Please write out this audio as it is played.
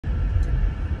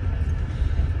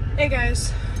Hey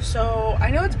guys, so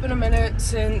I know it's been a minute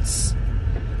since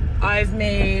I've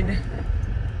made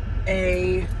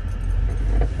a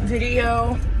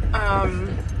video,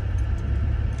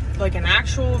 like an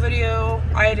actual video.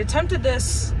 I had attempted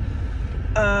this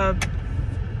a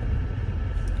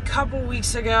couple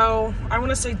weeks ago. I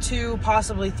want to say 2,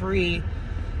 possibly 3,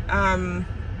 and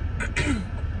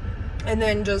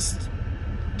then just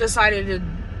decided to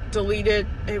delete it.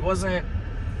 It wasn't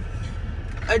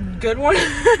a good one,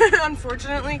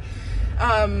 unfortunately.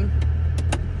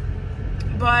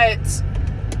 But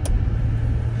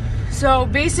so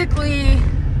basically,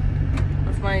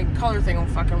 if my color thing will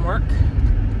fucking work.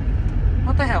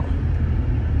 What the hell?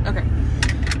 Okay.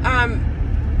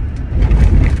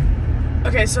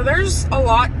 Okay, so there's a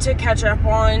lot to catch up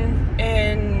on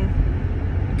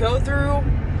and go through.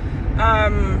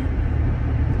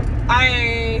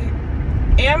 I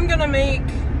am gonna make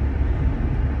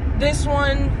this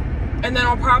one, and then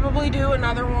I'll probably do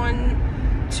another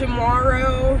one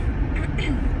tomorrow,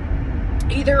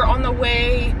 either on the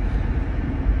way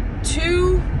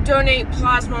to donate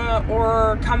plasma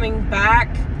or coming back.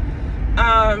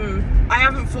 I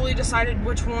haven't fully decided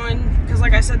which one, because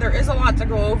like I said, there is a lot to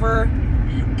go over,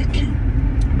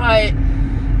 but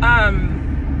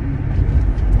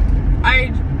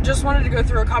I just wanted to go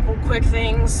through a couple quick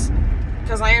things,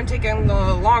 because I am taking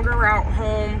the longer route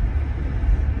home.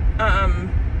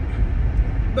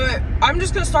 But I'm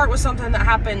just gonna start with something that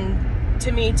happened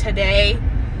to me today.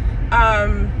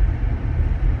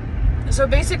 So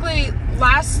basically,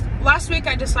 last week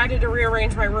I decided to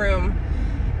rearrange my room,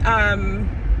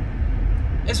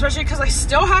 especially because I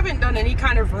still haven't done any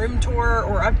kind of room tour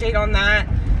or update on that.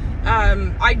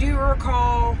 I do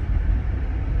recall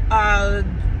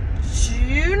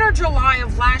June or July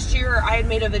of last year I had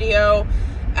made a video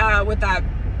with that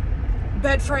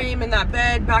bed frame and that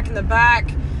bed back in the back.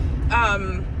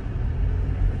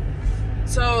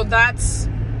 So that's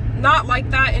not like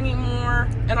that anymore,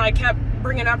 and I kept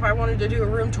bringing up I wanted to do a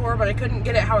room tour, but I couldn't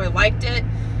get it how I liked it.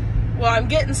 Well, I'm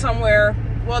getting somewhere.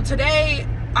 Well, today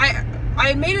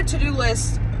I made a to-do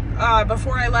list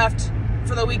before I left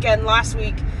for the weekend last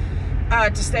week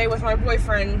to stay with my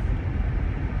boyfriend.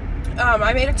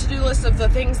 I made a to-do list of the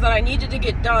things that I needed to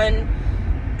get done,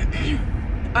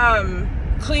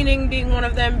 cleaning being one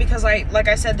of them, because like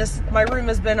I said, my room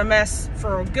has been a mess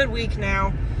for a good week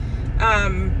now.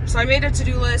 So I made a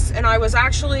to-do list, and I was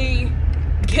actually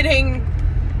getting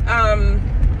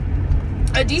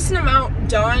a decent amount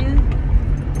done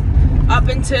up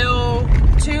until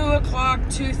 2 o'clock,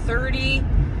 2:30.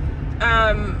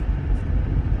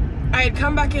 I had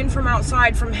come back in from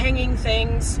outside from hanging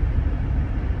things,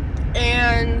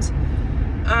 and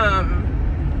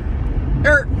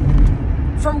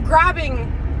from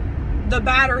grabbing the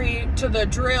battery to the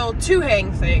drill to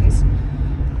hang things.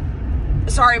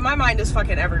 Sorry, my mind is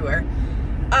fucking everywhere.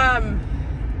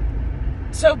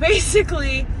 So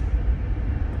basically,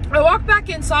 I walk back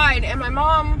inside, and my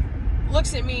mom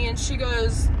looks at me and she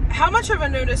goes, "How much of a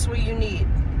notice will you need?"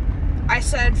 I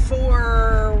said,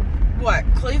 "For what,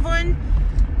 Cleveland?"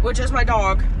 Which is my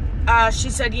dog. She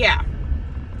said, "Yeah."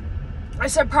 I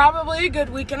said, "Probably a good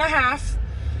week and a half."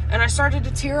 And I started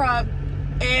to tear up,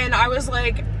 and I was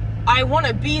like, "I want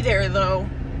to be there though."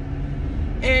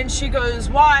 And she goes,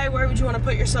 "Why? Why would you want to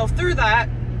put yourself through that?"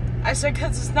 I said,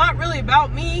 "Because it's not really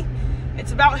about me.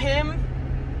 It's about him.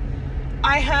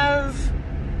 I have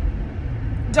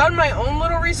done my own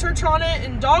little research on it,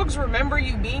 and dogs remember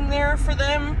you being there for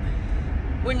them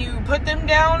when you put them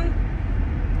down.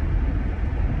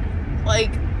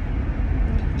 Like,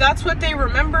 that's what they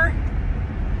remember.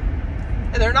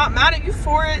 And they're not mad at you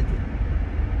for it.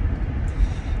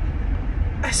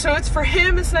 So it's for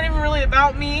him. It's not even really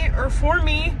about me or for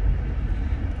me.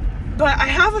 But I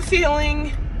have a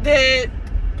feeling that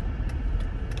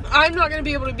I'm not going to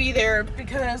be able to be there,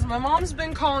 because my mom's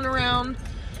been calling around,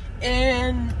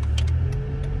 and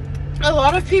a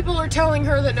lot of people are telling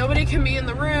her that nobody can be in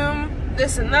the room,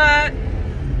 this and that.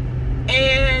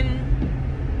 And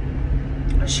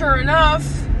sure enough,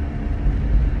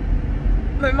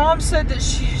 my mom said that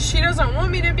she doesn't want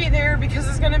me to be there, because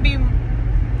she's going to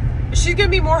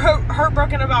be more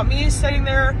heartbroken about me sitting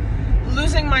there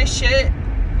losing my shit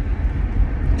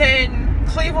than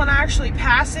Cleveland actually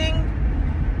passing.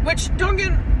 Which, don't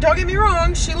get me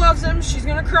wrong, she loves him. She's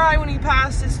gonna cry when he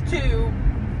passes too.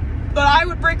 But I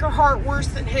would break her heart worse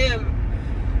than him,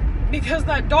 because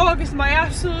that dog is my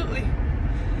absolute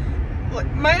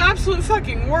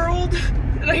fucking world,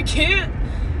 and I can't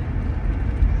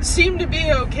seem to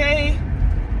be okay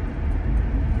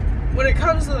when it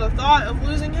comes to the thought of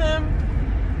losing him.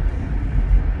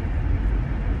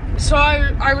 So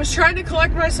I was trying to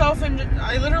collect myself, and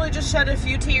I literally just shed a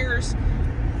few tears.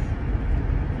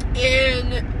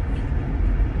 And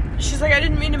she's like, I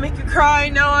didn't mean to make you cry.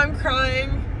 Now I'm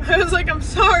crying. I was like, I'm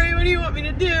sorry. What do you want me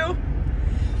to do?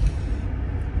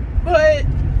 But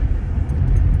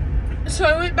so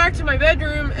I went back to my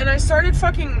bedroom and I started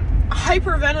fucking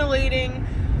hyperventilating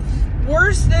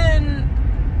worse than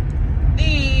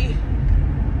the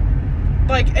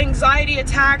like anxiety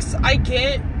attacks I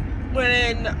get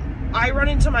when I run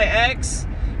into my ex,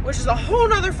 which is a whole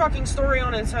nother fucking story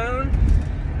on its own.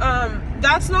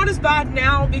 That's not as bad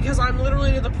now because I'm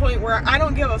literally to the point where I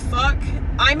don't give a fuck.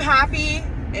 I'm happy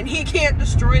and he can't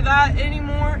destroy that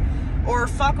anymore or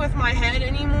fuck with my head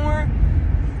anymore.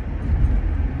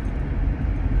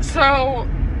 So,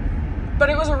 but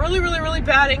it was a really, really, really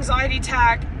bad anxiety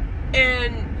attack.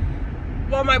 And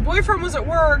while my boyfriend was at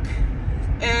work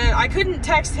and I couldn't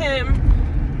text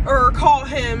him or call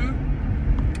him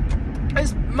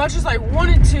as much as I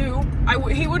wanted to,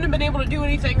 he wouldn't have been able to do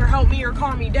anything or help me or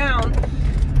calm me down.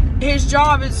 His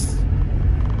job is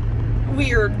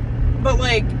weird, but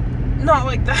like, not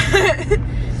like that.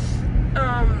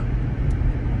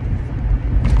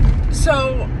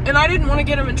 So, and I didn't want to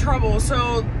get him in trouble,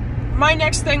 so my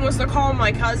next thing was to call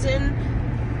my cousin.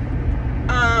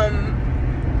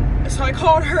 So I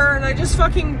called her and I just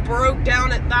fucking broke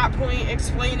down at that point,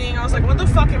 explaining. I was like, what the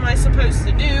fuck am I supposed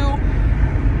to do?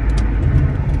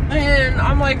 And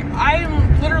I'm like,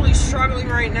 I'm literally struggling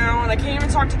right now, and I can't even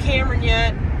talk to Cameron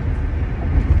yet.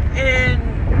 And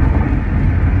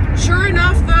sure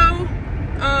enough, though,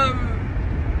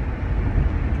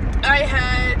 I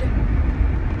had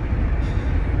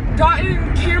gotten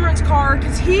in Cameron's car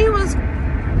because he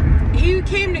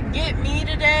came to get me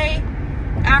today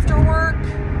after work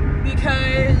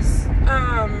because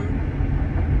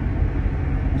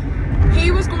he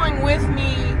was going with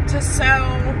me to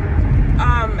sell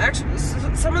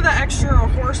some of the extra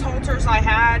horse halters I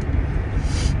had,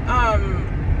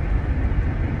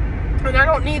 and I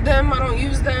don't need them, I don't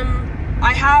use them.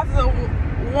 I have the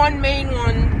one main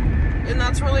one, and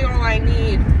that's really all I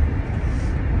need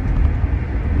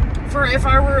for if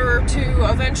I were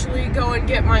to eventually go and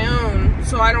get my own,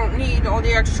 so I don't need all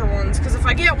the extra ones, because if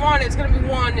I get one, it's going to be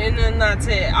one, and then that's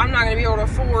it. I'm not going to be able to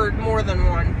afford more than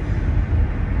one.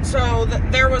 So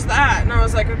there was that, and I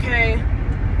was like, okay.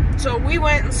 So we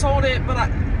went and sold it, but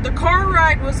the car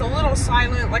ride was a little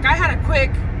silent. Like, I had a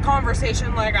quick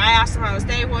conversation. Like, I asked him how his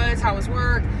day was, how his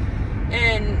work,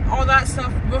 and all that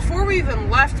stuff before we even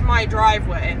left my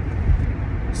driveway.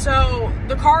 So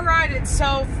the car ride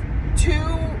itself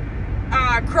to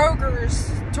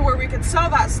Kroger's, to where we could sell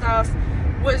that stuff,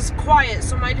 was quiet.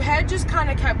 So my head just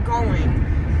kind of kept going.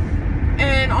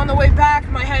 And on the way back,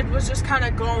 my head was just kind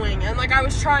of going. And, like, I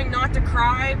was trying not to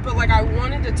cry, but, like, I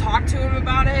wanted to talk to him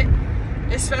about it.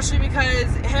 Especially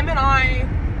because him and I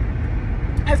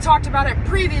have talked about it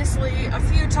previously a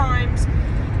few times.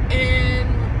 And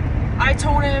I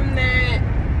told him that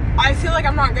I feel like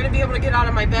I'm not going to be able to get out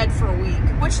of my bed for a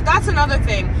week. Which, that's another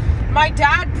thing. My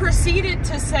dad proceeded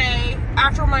to say,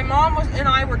 after my mom and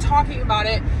I were talking about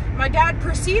it, my dad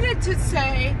proceeded to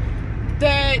say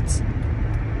that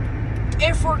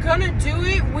if we're gonna do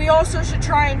it, we also should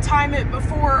try and time it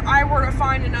before I were to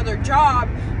find another job,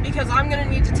 because I'm gonna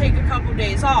need to take a couple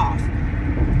days off.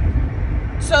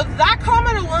 So that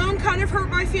comment alone kind of hurt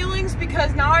my feelings,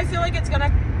 because now I feel like it's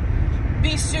gonna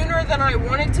be sooner than I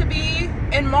want it to be.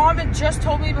 And Mom had just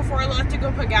told me before I left to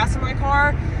go put gas in my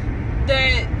car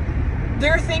that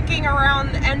they're thinking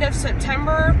around the end of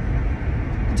September,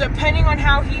 depending on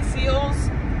how he feels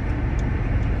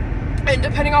and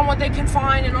depending on what they can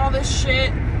find and all this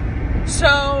shit.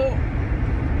 So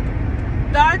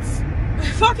that's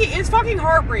it's fucking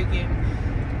heartbreaking.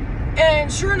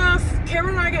 And sure enough,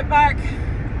 Cameron and I get back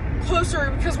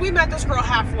closer, because we met this girl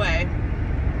halfway,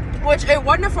 which it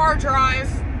wasn't a far drive,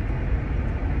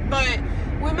 but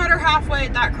we met her halfway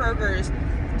at that Kroger's.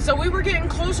 So we were getting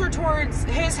closer towards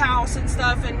his house and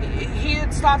stuff, and he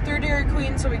had stopped through Dairy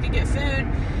Queen so we could get food.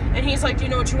 And he's like, do you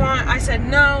know what you want? I said,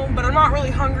 no, but I'm not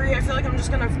really hungry. I feel like I'm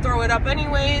just going to throw it up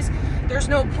anyways. There's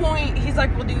no point. He's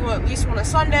like, well, do you at least want a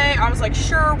sundae? I was like,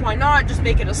 sure, why not? Just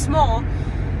make it a small.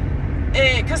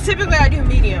 Because typically I do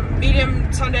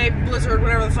medium sundae, blizzard,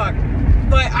 whatever the fuck.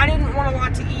 But I didn't want a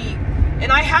lot to eat,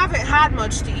 and I haven't had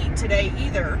much to eat today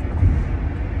either.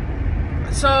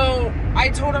 So I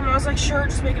told him, I was like, sure,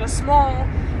 just make it a small.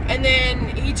 And then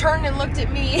he turned and looked at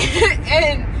me,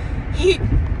 and he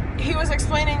was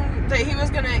explaining that he was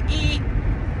gonna eat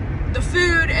the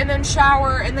food and then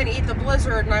shower and then eat the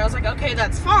blizzard. And I was like, okay,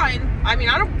 that's fine. I mean,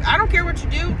 I don't care what you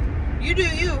do. You do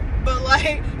you. but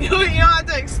like, you don't have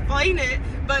to explain it.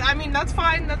 But I mean, that's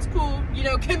fine, that's cool, you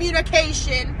know,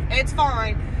 communication, it's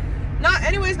fine.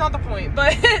 Anyways, not the point.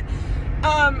 But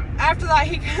after that,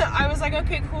 I was like,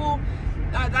 okay, cool,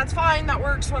 that's fine, that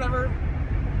works, whatever.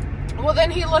 Well,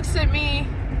 then he looks at me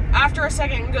after a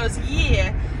second and goes,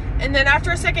 yeah. And then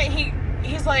after a second,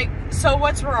 he's like, so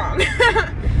what's wrong?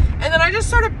 And then I just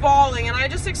started bawling, and I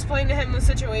just explained to him the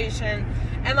situation,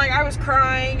 and like I was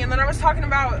crying, and then I was talking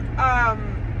about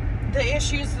the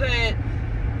issues that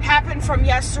happened from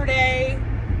yesterday.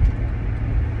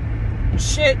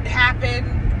 Shit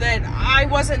happened that I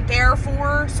wasn't there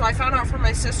for, so I found out from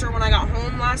my sister when I got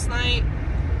home last night.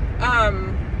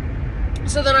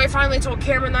 So then I finally told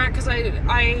Cameron that, because I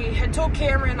had told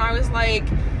Cameron, I was like,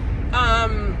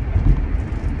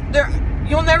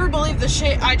 you'll never believe the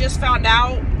shit I just found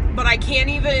out, but I can't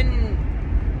even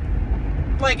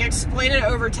like explain it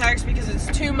over text because it's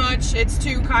too much. It's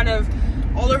too kind of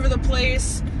all over the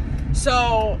place.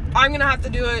 So I'm gonna have to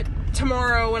do it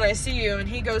tomorrow when I see you. And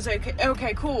he goes,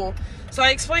 okay, cool. So I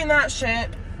explained that shit,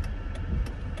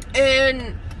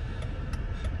 and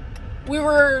we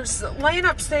were laying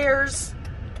upstairs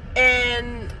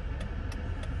and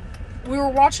we were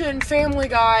watching Family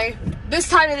Guy. This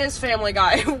time it is Family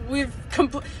Guy.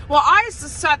 I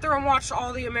sat there and watched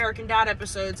all the American Dad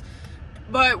episodes,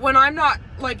 but when I'm not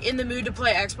like in the mood to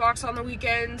play Xbox on the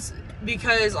weekends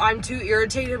because I'm too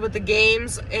irritated with the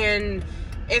games, and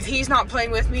if he's not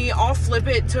playing with me, I'll flip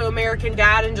it to American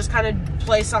Dad and just kind of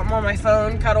play something on my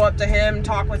phone, cuddle up to him,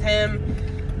 talk with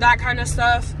him, that kind of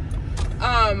stuff.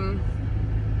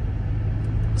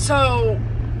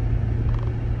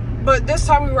 But this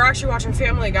time we were actually watching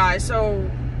Family Guy, so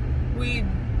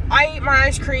I ate my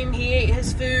ice cream, he ate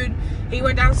his food, he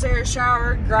went downstairs,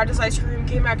 showered, grabbed his ice cream,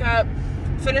 came back up,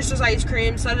 finished his ice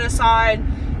cream, set it aside,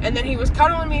 and then he was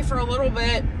cuddling me for a little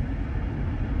bit,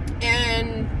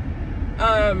 and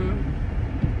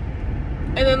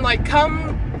then like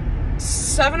come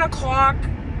 7 o'clock,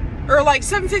 or like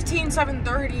 7:15,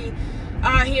 7:30,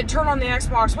 he had turned on the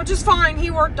Xbox, which is fine, he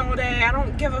worked all day, I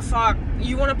don't give a fuck,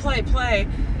 you want to play.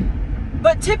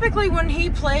 But typically when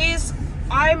he plays,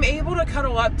 I'm able to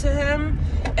cuddle up to him,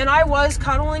 and I was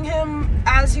cuddling him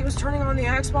as he was turning on the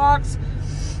Xbox,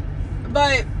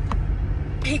 but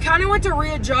he kind of went to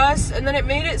readjust, and then it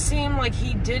made it seem like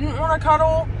he didn't want to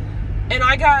cuddle, and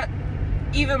I got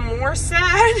even more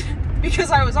sad because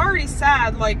I was already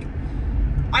sad. Like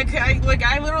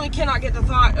I literally cannot get the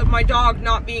thought of my dog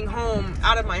not being home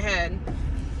out of my head.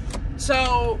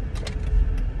 So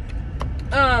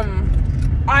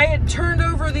I had turned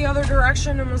over the other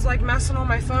direction and was like messing on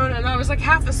my phone, and I was like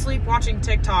half asleep watching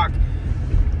TikTok,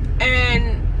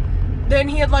 and then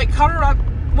he had like cuddled up,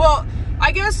 well,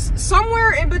 I guess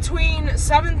somewhere in between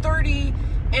 7:30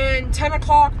 and 10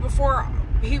 o'clock before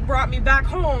he brought me back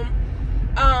home,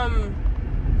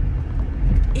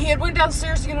 he had went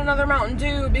downstairs to get another Mountain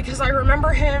Dew, because I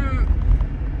remember him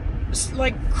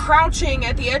like crouching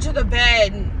at the edge of the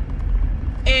bed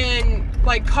and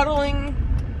like cuddling,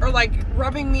 or like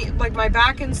rubbing me, like my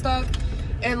back and stuff,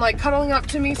 and like cuddling up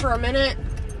to me for a minute.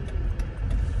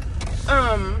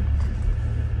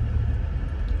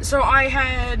 So I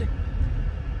had,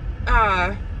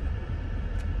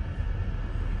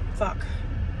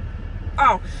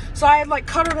 so I had like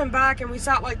cuddled him back, and we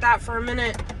sat like that for a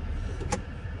minute,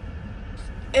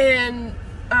 and,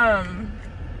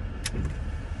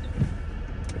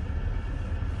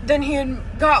 then he had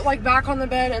got like back on the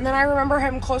bed, and then I remember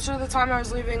him closer to the time I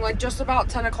was leaving, like just about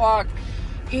 10 o'clock,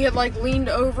 he had like leaned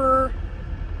over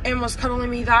and was cuddling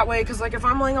me that way, because like if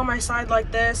I'm laying on my side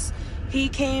like this, he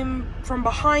came from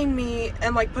behind me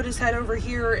and like put his head over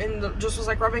here and just was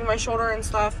like rubbing my shoulder and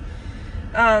stuff.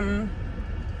 And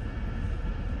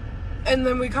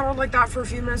then we cuddled like that for a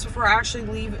few minutes before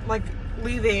actually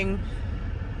leaving.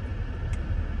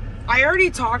 I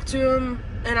already talked to him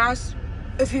and asked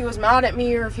if he was mad at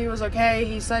me or if he was okay.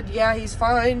 He said, yeah, he's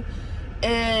fine,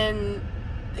 and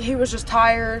he was just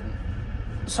tired.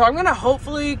 So I'm gonna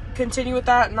hopefully continue with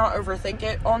that and not overthink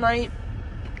it all night,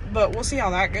 but we'll see how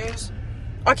that goes.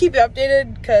 I'll keep you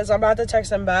updated, because I'm about to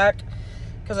text him back,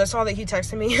 because I saw that he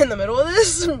texted me in the middle of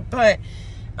this. But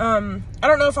I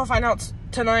don't know if I'll find out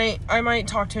tonight. I might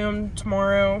talk to him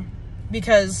tomorrow,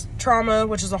 because trauma,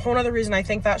 which is a whole other reason I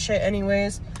think that shit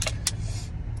anyways.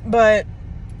 But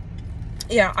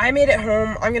yeah, I made it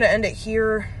home. I'm gonna end it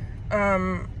here.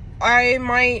 I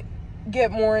might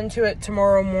get more into it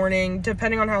tomorrow morning,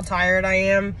 depending on how tired I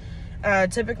am.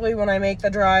 Typically when I make the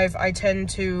drive, I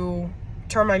tend to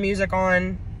turn my music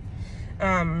on,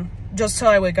 just till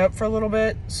I wake up for a little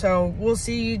bit. So we'll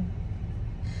see.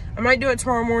 I might do it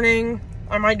tomorrow morning.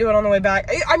 I might do it on the way back.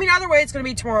 I mean, either way, it's going to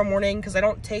be tomorrow morning because I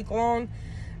don't take long.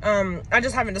 I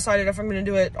just haven't decided if I'm going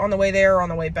to do it on the way there or on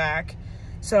the way back.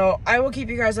 So I will keep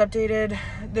you guys updated.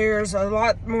 There's a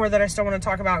lot more that I still want to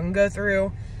talk about and go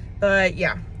through. But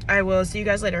yeah, I will see you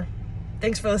guys later.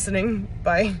 Thanks for listening.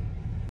 Bye.